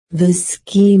The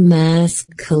Ski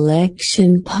Mask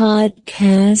Collection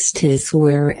podcast is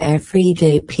where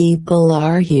everyday people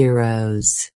are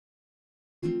heroes.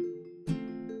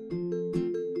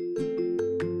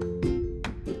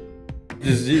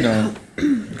 Just,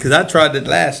 because I tried it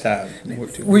last time.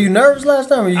 Were you nervous last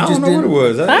time? Or you I just don't know what it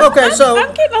was. Okay, so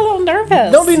I'm getting a little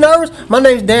nervous. don't be nervous. My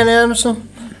name's Dan Anderson.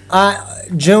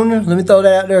 Junior. Let me throw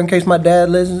that out there in case my dad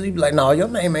listens. He'd be like, "No, your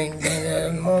name ain't Dan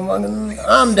Anderson, motherfucker.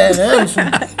 I'm Dan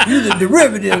Anderson. You the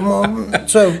derivative, motherfucker."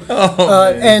 So,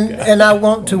 and I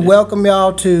want to welcome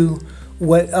y'all to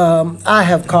what I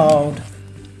have called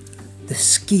the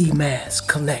Ski Mask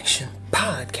Collection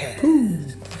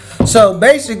podcast. So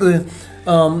basically,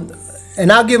 and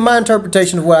I'll give my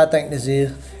interpretation of what I think this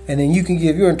is, and then you can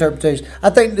give your interpretation. I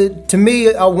think that, to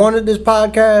me, I wanted this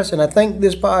podcast, and I think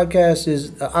this podcast is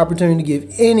an opportunity to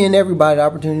give any and everybody the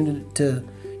opportunity to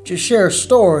just share a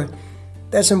story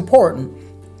that's important.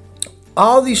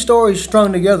 All these stories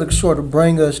strung together sort of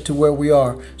bring us to where we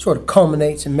are, sort of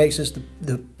culminates and makes us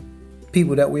the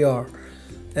people that we are.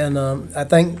 And I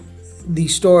think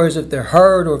these stories, if they're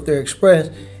heard or if they're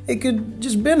expressed, it could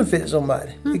just benefit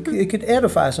somebody. Mm-hmm. It could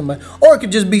edify somebody. Or it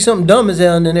could just be something dumb as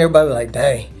hell, and then everybody be like,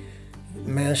 dang,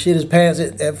 man, shit his pants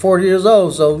at 40 years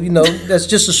old. So, that's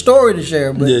just a story to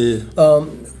share. But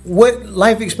what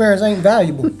life experience ain't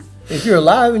valuable? If you're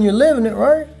alive and you're living it,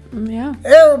 right? Yeah.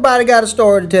 Everybody got a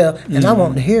story to tell, and I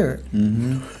want to hear it.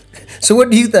 Mm-hmm. So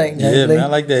what do you think, James? Yeah, man, I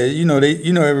like that.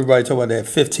 Everybody talk about that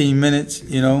 15 minutes,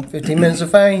 15 minutes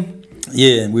of fame?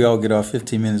 Yeah, we all get our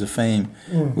 15 minutes of fame.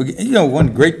 One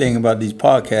great thing about these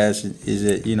podcasts is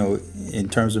that, in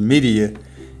terms of media,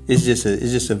 it's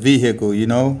just a vehicle,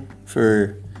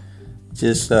 for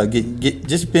just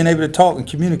just being able to talk and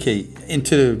communicate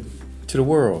into the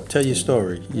world, tell your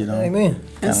story, Amen.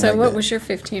 And so, what was your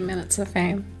 15 minutes of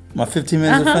fame? My 15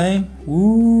 minutes of fame?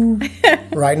 Woo.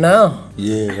 Right now.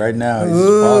 Yeah, right now. It's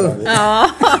part of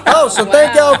it. So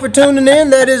thank y'all for tuning in.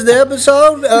 That is the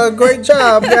episode. Great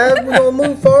job, guys. We're going to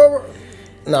move forward.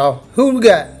 Now, who we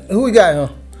got? Who we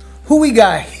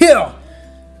got here?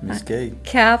 Miss Kate.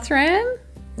 Catherine.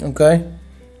 Okay.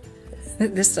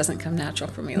 This doesn't come natural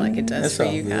for me like it does That's for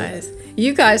all you good. guys.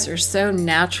 You guys are so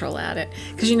natural at it.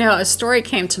 Because, a story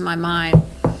came to my mind.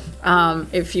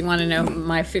 If you want to know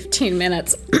my 15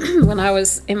 minutes, when I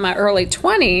was in my early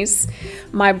 20s,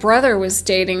 my brother was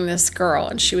dating this girl,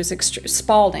 and she was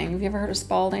Spalding. Have you ever heard of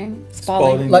Spalding?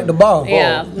 Spalding. Like the ball.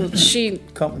 Yeah, she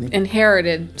Company.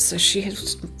 inherited, so she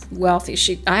was wealthy.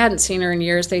 I hadn't seen her in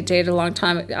years. They dated a long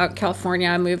time out in California.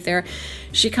 I moved there.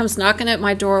 She comes knocking at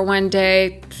my door one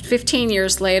day, 15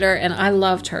 years later, and I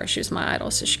loved her. She was my idol.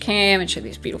 So she came, and she had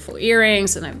these beautiful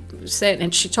earrings,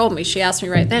 and she told me, she asked me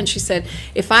right then, she said,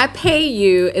 if I pay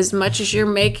you as much as you're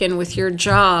making with your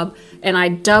job, and I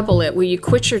double it, will you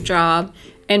quit your job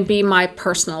and be my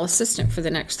personal assistant for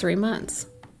the next 3 months?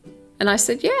 And I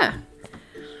said, yeah.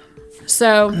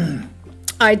 So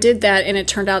I did that, and it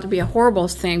turned out to be a horrible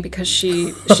thing because she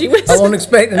was... I wasn't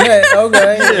expecting that.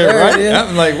 Okay. Yeah, right?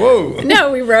 I'm like, whoa.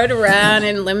 No, we rode around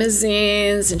in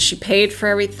limousines, and she paid for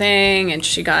everything, and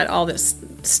she got all this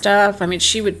stuff. I mean,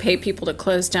 she would pay people to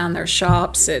close down their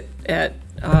shops at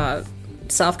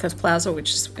South Coast Plaza,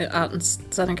 which is out in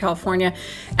Southern California,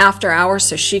 after hours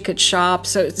so she could shop.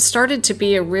 So it started to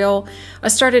be I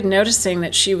started noticing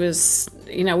that she was,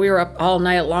 we were up all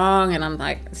night long, and I'm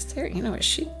like, is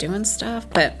she doing stuff?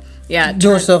 But yeah.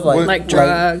 Doing stuff like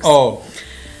drugs. Oh.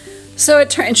 So it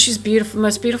turned, and she's beautiful,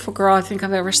 most beautiful girl I think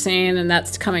I've ever seen, and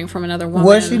that's coming from another woman.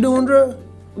 Was she doing drugs?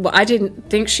 Well, I didn't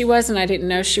think she was, and I didn't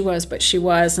know she was, but she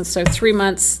was. And so 3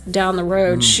 months down the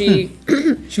road, she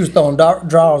was throwing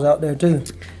draws out there, too.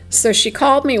 So she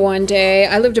called me one day.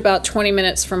 I lived about 20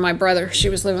 minutes from my brother. She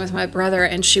was living with my brother,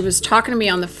 and she was talking to me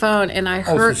on the phone, and I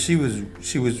heard... So she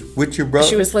was with your brother?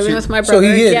 She was living with my brother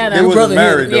again. They wasn't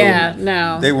married, though. Yeah,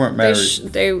 no. They weren't married.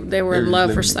 They were in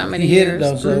love for so many he hit years. It,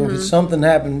 though, so if something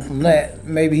happened from that,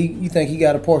 maybe you think he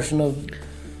got a portion of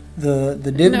the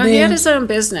dividend? No, he had his own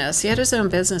business. He had his own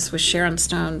business with Sharon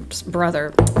Stone's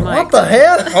brother, Mike. What the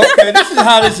hell? Okay, this is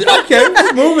how this is. Okay,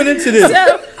 we're moving into this.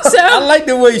 So I like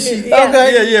the way she.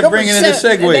 Bringing in the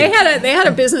segue. They had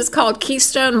a business called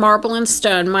Keystone Marble and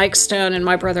Stone. Mike Stone and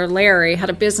my brother Larry had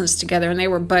a business together, and they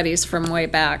were buddies from way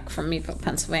back from Meadville,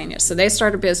 Pennsylvania. So they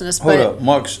started a business. Hold up,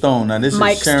 Mark Stone. Now this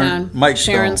Mike is Sharon. Stone, Mike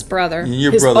Stone. Sharon's brother. And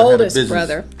your his brother oldest had a business.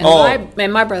 brother.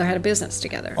 And my brother had a business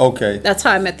together. Okay. That's how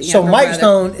I met the So younger Mike brother.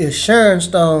 Stone is Sharon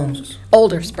Stone's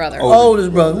oldest brother.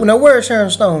 oldest brother. Now, where is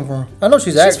Sharon Stone from? I know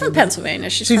she's She's from Pennsylvania.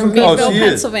 She's from from- Meadville, she is.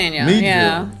 Pennsylvania. Meadville.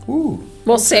 Yeah. Ooh.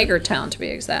 Well, Sagertown to be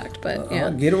exact, but yeah.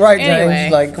 Get it right, James. Anyway,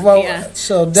 Like, come on. yeah.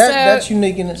 So that's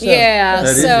unique in itself. Yeah, That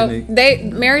is so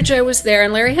unique. Mary Jo was there,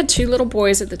 and Larry had 2 little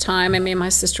boys at the time, and me and my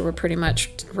sister were pretty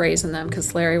much raising them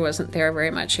because Larry wasn't there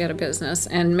very much. He had a business,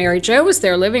 and Mary Jo was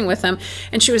there living with them,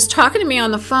 and she was talking to me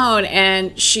on the phone,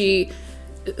 and she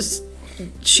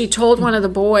told one of the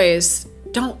boys,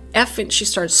 "Don't F it." She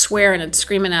started swearing and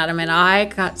screaming at him, and I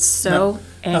got so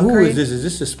Now, angry. who is this? Is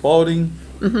this the Spalding?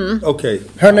 Mm-hmm. Okay.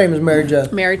 Her name is Mary Jo.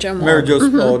 Mary Jo Moore. Mary Jo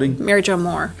Spalding. Mary Jo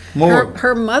Moore. Moore.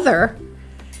 Her mother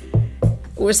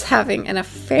was having an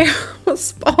affair with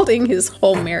Spalding his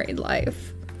whole married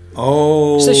life.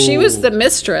 Oh. So she was the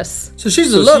mistress. So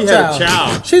she's a So love she had a child.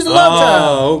 child. She's a love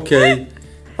child. Oh, okay.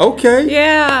 Okay.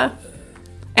 Yeah.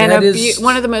 And That is-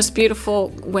 one of the most beautiful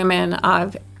women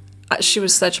she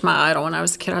was such my idol when I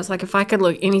was a kid. I was like, if I could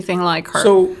look anything like her.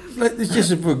 So let's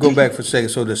just go back for a second.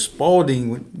 So the Spalding,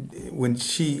 when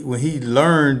he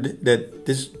learned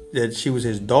that she was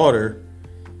his daughter,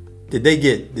 did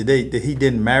he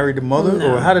didn't marry the mother,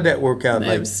 No. or how did that work out?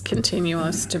 It was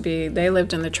continuous to be. They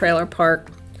lived in the trailer park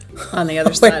on the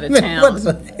other side of town. What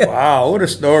the hell? Wow, what a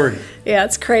story! Yeah,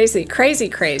 it's crazy.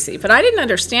 But I didn't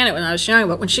understand it when I was young.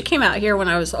 But when she came out here when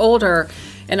I was older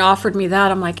and offered me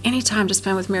that, I'm like, any time to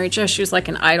spend with Mary Jo. She was like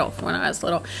an idol when I was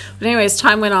little. But anyways,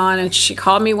 time went on, and she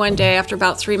called me one day after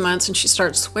about 3 months, and she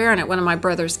started swearing at one of my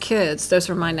brother's kids. Those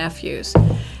were my nephews.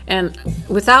 And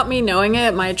without me knowing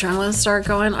it, my adrenaline started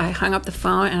going. I hung up the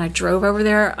phone, and I drove over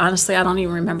there. Honestly, I don't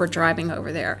even remember driving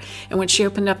over there. And when she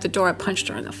opened up the door, I punched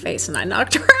her in the face, and I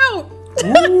knocked her out.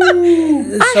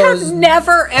 I have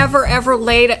never, ever, ever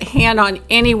laid a hand on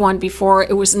anyone before.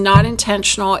 It was not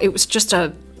intentional. It was just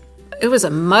it was a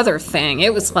mother thing.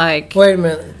 It was like... Wait a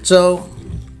minute. So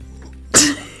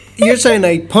you're saying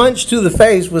a punch to the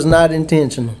face was not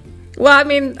intentional? Well, I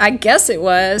mean, I guess it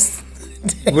was.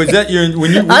 Was that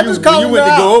when you I just when called you her went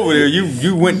to out. go over there?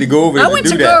 You went to go over there I went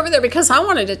do to that. go over there because I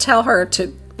wanted to tell her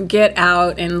to get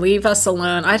out and leave us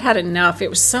alone. I'd had enough. It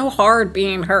was so hard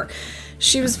being her.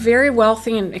 She was very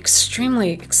wealthy and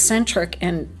extremely eccentric,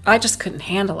 and I just couldn't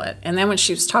handle it. And then when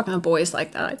she was talking to boys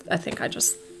like that, I think I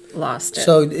just lost it.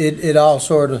 So it all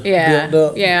sort of built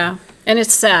up. Yeah. And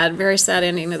it's sad, very sad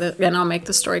ending to and I'll make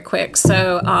the story quick.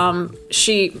 So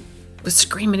she was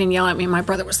screaming and yelling at me, and my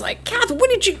brother was like, Kath, what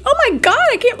did you, oh my God,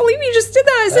 I can't believe you just did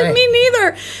that. I said, Dang. me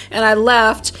neither. And I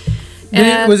left.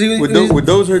 And Were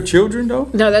those her children though?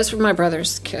 no, those were my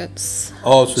brother's kids.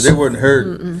 Oh, so they weren't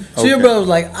hurt. So your brother was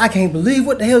like, I can't believe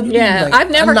what the hell you Yeah, did. Like, I've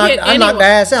never hit I knocked the anyone.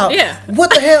 ass out. Yeah. What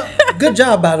the hell? Good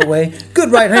job, by the way. Good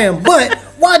right hand. But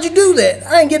why'd you do that?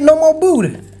 I ain't getting no more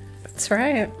booty. That's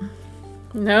right.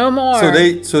 No more.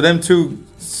 So them two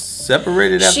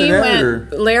separated after she that, went, or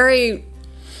Larry,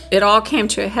 it all came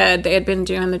to a head. They had been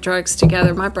doing the drugs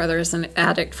together. My brother is an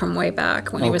addict from way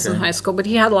back when he was in Okay. high school, but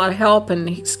he had a lot of help, and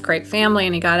he's a great family,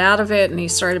 and he got out of it, and he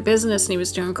started a business, and he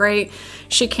was doing great.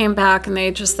 She came back, and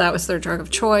that was their drug of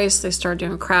choice. They started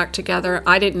doing crack together.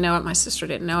 I didn't know it. My sister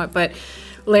didn't know it, but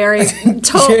Larry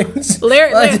told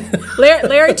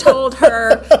Larry told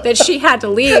her that she had to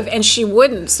leave, and she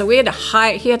wouldn't. So he had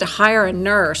to hire a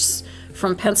nurse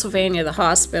from Pennsylvania, the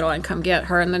hospital, and come get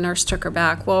her, and the nurse took her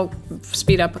back. Well,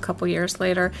 speed up a couple years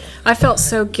later. I felt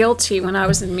so guilty when I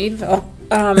was in Meadville.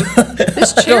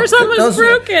 This chair's almost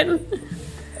broken.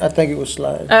 I think it was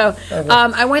sliding.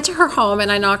 I went to her home,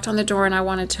 and I knocked on the door, and I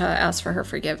wanted to ask for her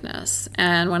forgiveness.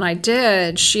 And when I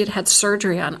did, she had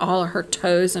surgery on all of her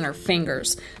toes and her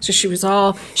fingers. So she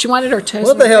wanted her toes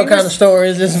What and the her hell fingers kind of story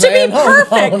is this, to man? be Hold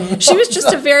perfect. on. She was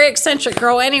just a very eccentric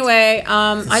girl. Anyway,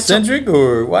 eccentric,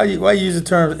 or why you use the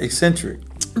term eccentric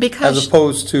because as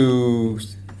opposed to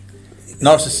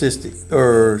narcissistic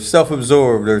or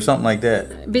self-absorbed or something like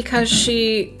that? because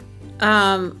she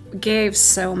gave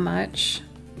so much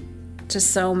to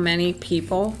so many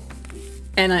people,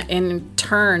 and in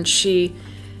turn she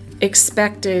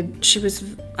expected,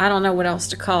 I don't know what else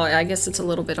to call it. I guess it's a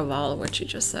little bit of all of what you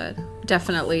just said.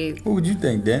 Definitely. What would you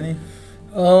think, Danny?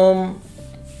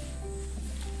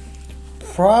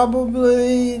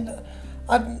 Probably.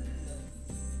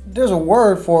 There's a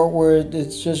word for it where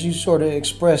it's just you sort of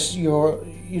express your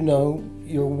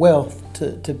wealth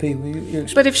to people.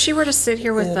 But if she were to sit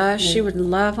here with us, she would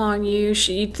love on you.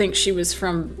 You'd think she was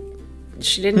from.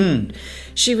 She didn't.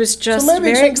 She was just So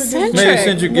maybe very eccentric eccentric. Maybe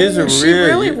eccentric is a She real.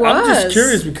 really was. I'm just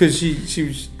curious because she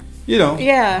was,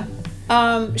 Yeah.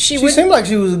 She seemed like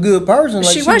she was a good person.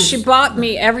 Like She was. She bought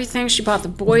me everything. She bought the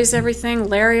boys everything,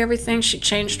 Larry everything. She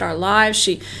changed our lives.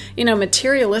 She,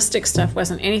 materialistic stuff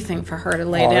wasn't anything for her to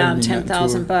lay down it'd be nothing to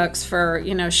her. $10,000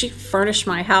 for. She furnished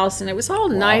my house, and it was all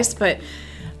nice, but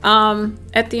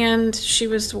At the end, she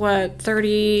was,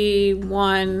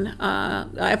 31.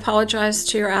 I apologized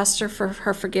to her, asked her for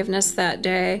her forgiveness that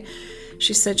day.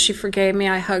 She said she forgave me.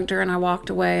 I hugged her and I walked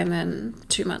away. And then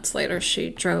 2 months later, she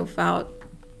drove out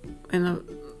in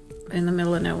the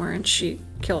middle of nowhere and she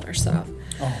killed herself.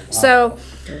 Oh, wow. So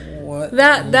What?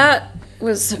 that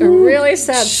was a really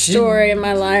sad story in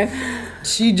my life.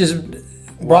 She just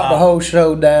brought the whole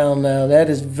show down now. That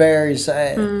is very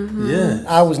sad. Mm-hmm. Yeah.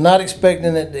 I was not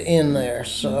expecting it to end there,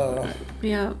 so.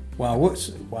 Yeah. Wow.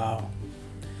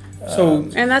 So,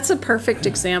 And that's a perfect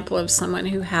example of someone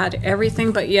who had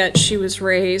everything, but yet she was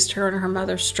raised, her and her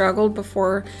mother struggled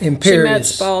before she met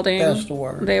Imperious. Spalding. That's the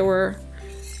word. They were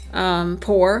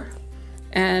poor.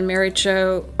 And Mary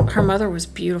Jo, her mother was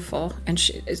beautiful. And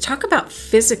she, talk about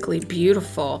physically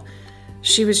beautiful.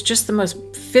 She was just the most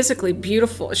physically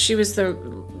beautiful. She was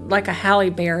like a Halle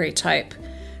Berry type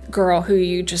girl who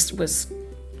you just was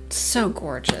so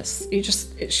gorgeous.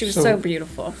 She was so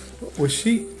beautiful. was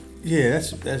she? Yeah,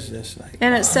 that's like.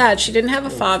 And it's sad. She didn't have a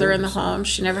father in the home.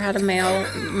 She never had a male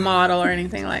model or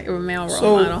anything like a male role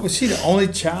So model. was she the only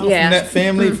child Yeah. from that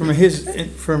family? From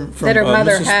That her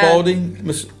mother Mrs. had.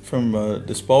 Spalding, from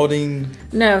the Spalding.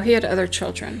 No, he had other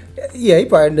children. Yeah, he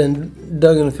probably done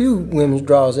dug in a few women's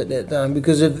drawers at that time,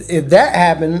 because if that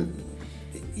happened,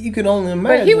 you could only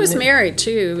imagine. But he was it. married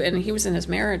too, and he was in his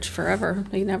marriage forever.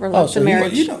 He never left so the he-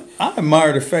 marriage. I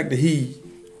admire the fact that he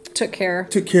Took care.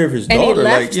 took care of his And he daughter.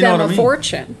 left Like, you know them what I a mean?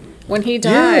 fortune. When he Yeah,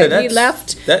 died, he that's-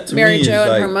 left that to Mary me is Jo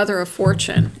and her like- mother a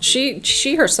fortune.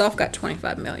 She herself got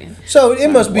 $25 million. So it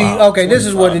must be Wow, okay. This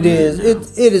is what it 25.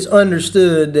 is. It is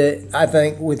understood that, I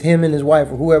think, with him and his wife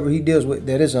or whoever he deals with,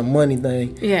 that it's a money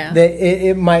thing. Yeah. That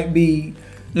it might be.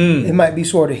 It might be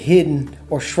sort of hidden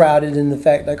or shrouded in the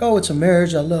fact, like, oh, it's a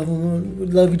marriage. I love them. We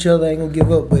love each other. I ain't gonna give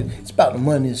up. But it's about the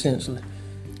money, essentially.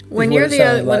 When what you're it the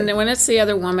other, sounded like. when it's the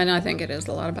other woman, I think it is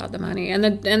a lot about the money, and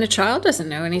the child doesn't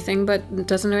know anything, but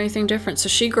doesn't know anything different. So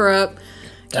she grew up.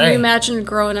 Can you Dang. imagine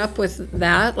growing up with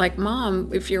that? Like, Mom,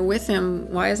 if you're with him,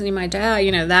 why isn't he my dad?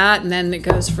 You know that, and then it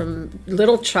goes from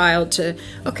little child to,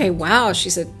 okay, wow,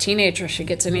 she's a teenager. She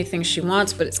gets anything she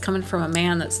wants, but it's coming from a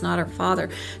man that's not her father.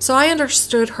 So I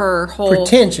understood her whole.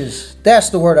 Pretentious.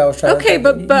 That's the word I was trying to Okay, think.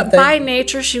 but You but think- by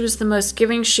nature she was the most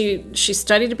giving. She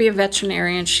studied to be a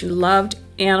veterinarian. She loved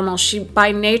animals.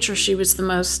 By nature she was the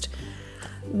most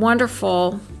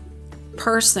wonderful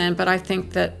person. But I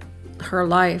think that her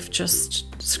life just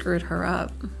screwed her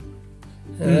up.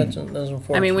 Yeah, that's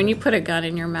unfortunate. I mean, when you put a gun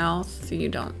in your mouth, you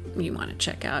want to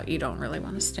check out. You don't really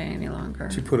want to stay any longer.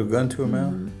 She put a gun to her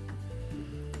mouth.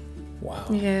 Wow.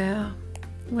 Yeah,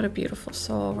 what a beautiful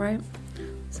soul, right?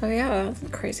 So yeah, that's a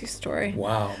crazy story.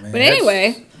 Wow, man. But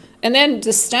anyway, and then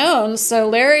the Stones. So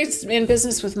Larry's in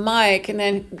business with Mike, and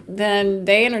then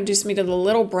they introduced me to the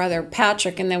little brother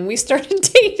Patrick, and then we started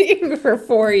dating for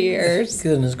 4 years.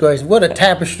 Goodness gracious, what a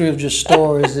tapestry of just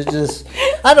stories. It just,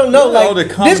 I don't know, All the like, this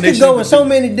could combination go in of so the-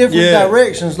 many different Yeah.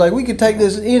 directions. Like, we could take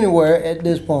this anywhere at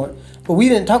this point. But we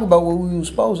didn't talk about what we were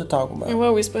supposed to talk about. And what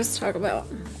are we supposed to talk about?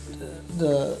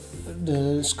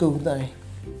 The school thing.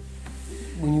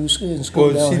 When you was in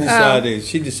school Well, down here.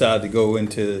 she decided to go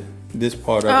into this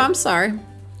part of Oh, it. I'm sorry.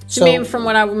 So- You mean from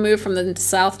when I moved from the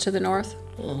south to the north?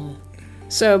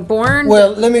 So born.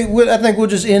 Well, I think we'll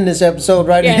just end this episode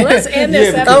right yeah, here. let's end Yeah,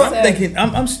 this because episode.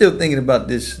 I'm still thinking about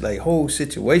this like whole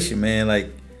situation, man. Like,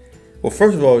 well,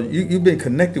 first of all, you've been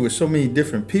connected with so many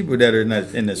different people that are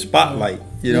in the spotlight,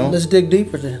 you know. Let's dig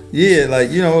deeper then. Yeah,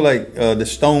 like the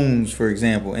Stones, for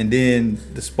example, and then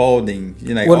the Spalding.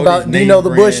 You know, like What all about, these do you name know the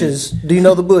brands. Bushes? Do you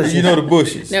know the Bushes? You know the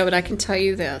Bushes. No, but I can tell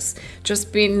you this: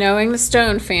 just knowing the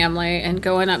Stone family and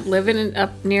going up, living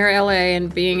up near LA,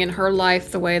 and being in her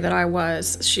life the way that I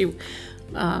was. She,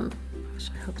 I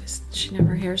hope she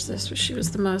never hears this, but she was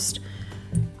the most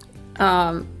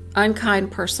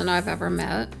unkind person I've ever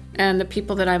met. And the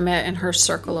people that I met in her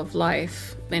circle of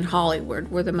life in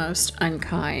Hollywood were the most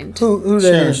unkind. Who Sharon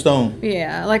there? Stone.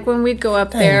 Yeah, like when we'd go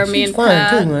up there, me She's and fine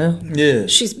Pat. too, man. Yeah.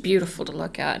 She's beautiful to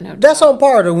look at. No, That's on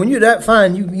par though. When you're that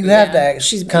fine, you have to yeah, act.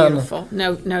 she's kinda- beautiful.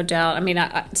 No doubt. I mean,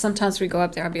 I sometimes we go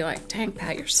up there. I'd be like, "Dang,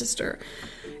 Pat, your sister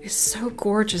is so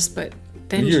gorgeous," but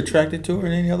Are then you attracted to her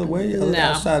in any other way? No.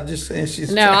 Outside just saying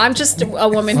she's no, I'm just a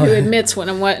woman who admits when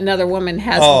another woman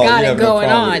has Oh, got you it have no going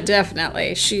problem with on. it.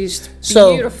 Definitely, she's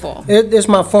So beautiful. it's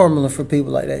my formula for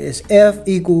people like that. It's F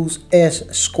equals S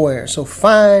squared. So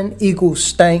fine equals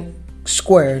stank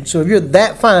squared. So if you're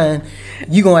that fine,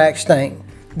 you gonna act stank.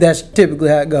 That's typically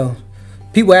how it goes.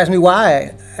 People ask me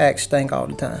why I act stank all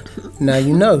the time. Now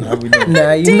you know. we know.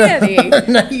 Now you Daddy. know.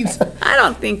 Now you know. I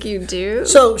don't think you do.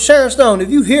 So Sharon Stone, if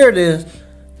you hear this,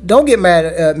 don't get mad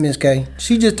at Miss K.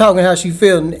 She just talking how she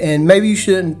feeling, and maybe you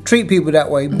shouldn't treat people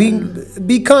that way.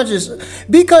 Be conscious.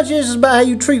 Be conscientious about how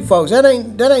you treat folks. That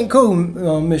ain't cool,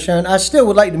 Miss Sharon. I still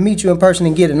would like to meet you in person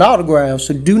and get an autograph.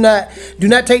 So do not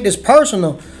take this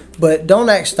personal, but don't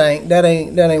act stank. That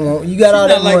ain't one. You got all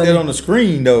that Not like money. that on the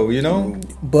screen though, you know.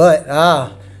 But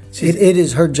it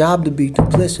is her job to be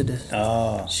duplicitous.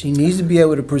 She needs to be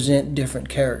able to present different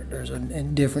characters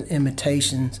and different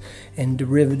imitations and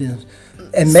derivatives.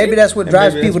 And maybe that's what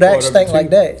drives maybe people that's to act part of stank it, like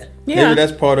too. that. Yeah. Maybe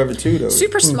that's part of it too, though.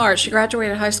 Super smart. She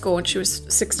graduated high school when she was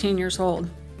 16 years old.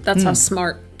 That's how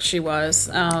smart she was.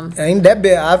 Ain't that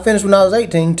bad? I finished when I was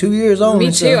 18, 2 years old.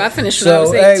 Me too. I finished when I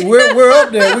was 18. Hey, we're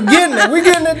up there. We're getting it. We're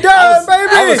getting it done, baby.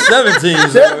 I was 17.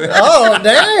 So. Oh,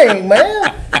 dang,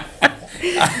 man.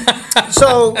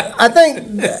 So I think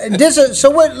this is so.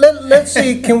 What? Let's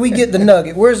see. Can we get the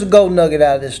nugget? Where's the gold nugget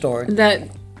out of this story? That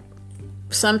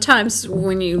sometimes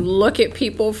when you look at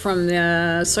people from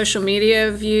the social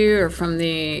media view or from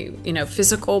the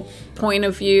physical point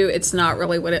of view, it's not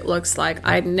really what it looks like.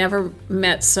 I'd never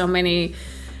met so many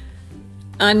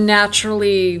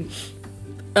unnaturally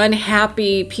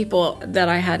unhappy people that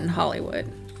I had in Hollywood.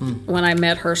 When I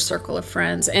met her circle of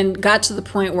friends and got to the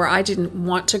point where I didn't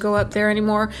want to go up there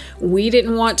anymore. We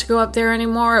didn't want to go up there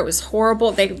anymore. It was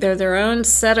horrible. They're their own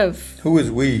set of... Who is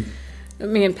we?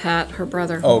 Me and Pat, her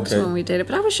brother, Okay. was when we did it.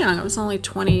 But I was young. I was only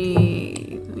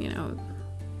 20,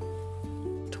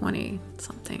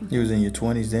 20-something. You was in your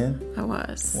 20s then? I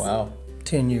was. Wow.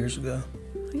 10 years ago.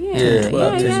 Yeah.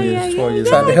 About 10 years, 12 years.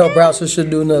 Trying to help out, so should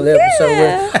do another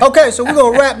episode. Okay, so we're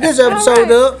gonna wrap this episode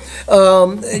up.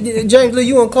 James Lee,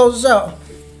 you wanna close us out?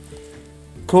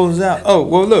 Close us out. Oh,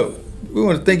 well, look. We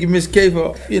want to thank you, Miss K,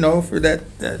 for, for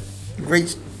that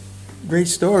great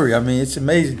story. I mean, it's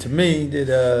amazing to me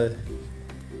that,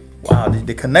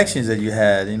 the connections that you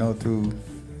had,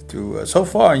 through so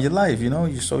far in your life.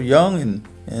 You're so young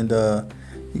and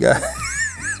you got...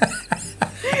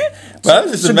 But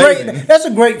that's just amazing. That's a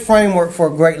great framework for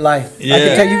a great life. I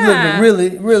can tell you lived a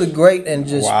really, really great and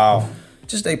just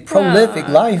a prolific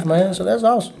life, man. So that's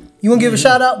awesome. You want to give a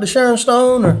shout out to Sharon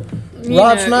Stone or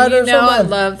Rod Snyder or something? I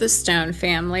love the Stone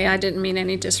family. I didn't mean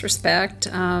any disrespect.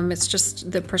 It's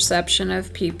just the perception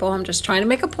of people. I'm just trying to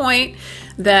make a point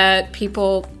that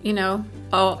people,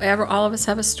 all of us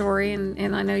have a story,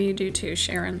 and I know you do too,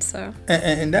 Sharon. So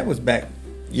and that was back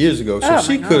years ago, so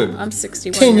she could have. I'm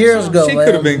 61. 10 years ago, She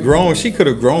could have been grown. She could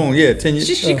have grown. 10 years.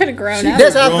 She could have grown up.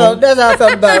 That's how I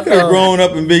felt about. Could have grown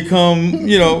up and become,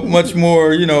 much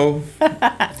more,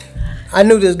 I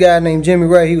knew this guy named Jimmy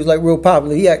Ray. He was like real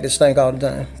popular. He acted stank all the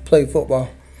time. Played football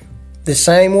the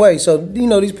same way. So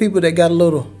these people that got a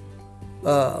little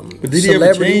But did he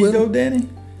ever change though, Danny?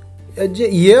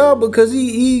 Yeah, because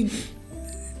he's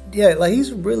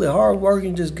a really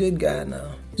hard-working, just good guy now.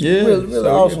 Yeah, really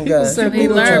awesome guy. So he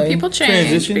learned. People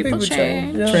change. People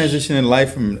change. Yeah. Transition in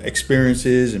life from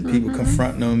experiences and people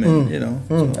confronting them,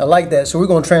 and I like that. So we're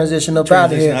gonna transition up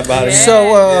out of here. Transition up out of here.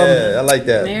 So I like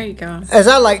that. There you go. as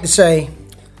I like to say,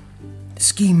 the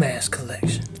Ski Mask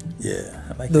Collection. Yeah,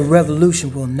 I like The that.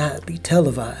 revolution will not be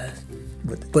televised,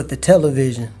 but the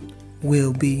television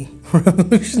will be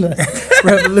revolutionized.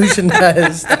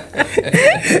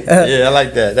 Yeah, I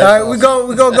like that. That's All right, awesome.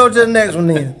 we're gonna go to the next one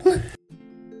then.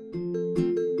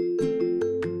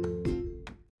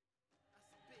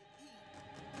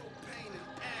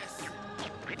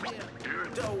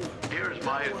 Here's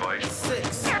my advice.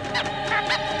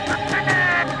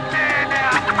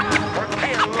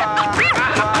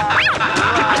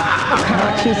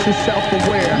 Conscious and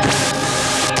self-aware.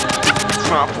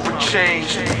 Time for a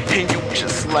change, and you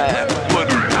just laugh.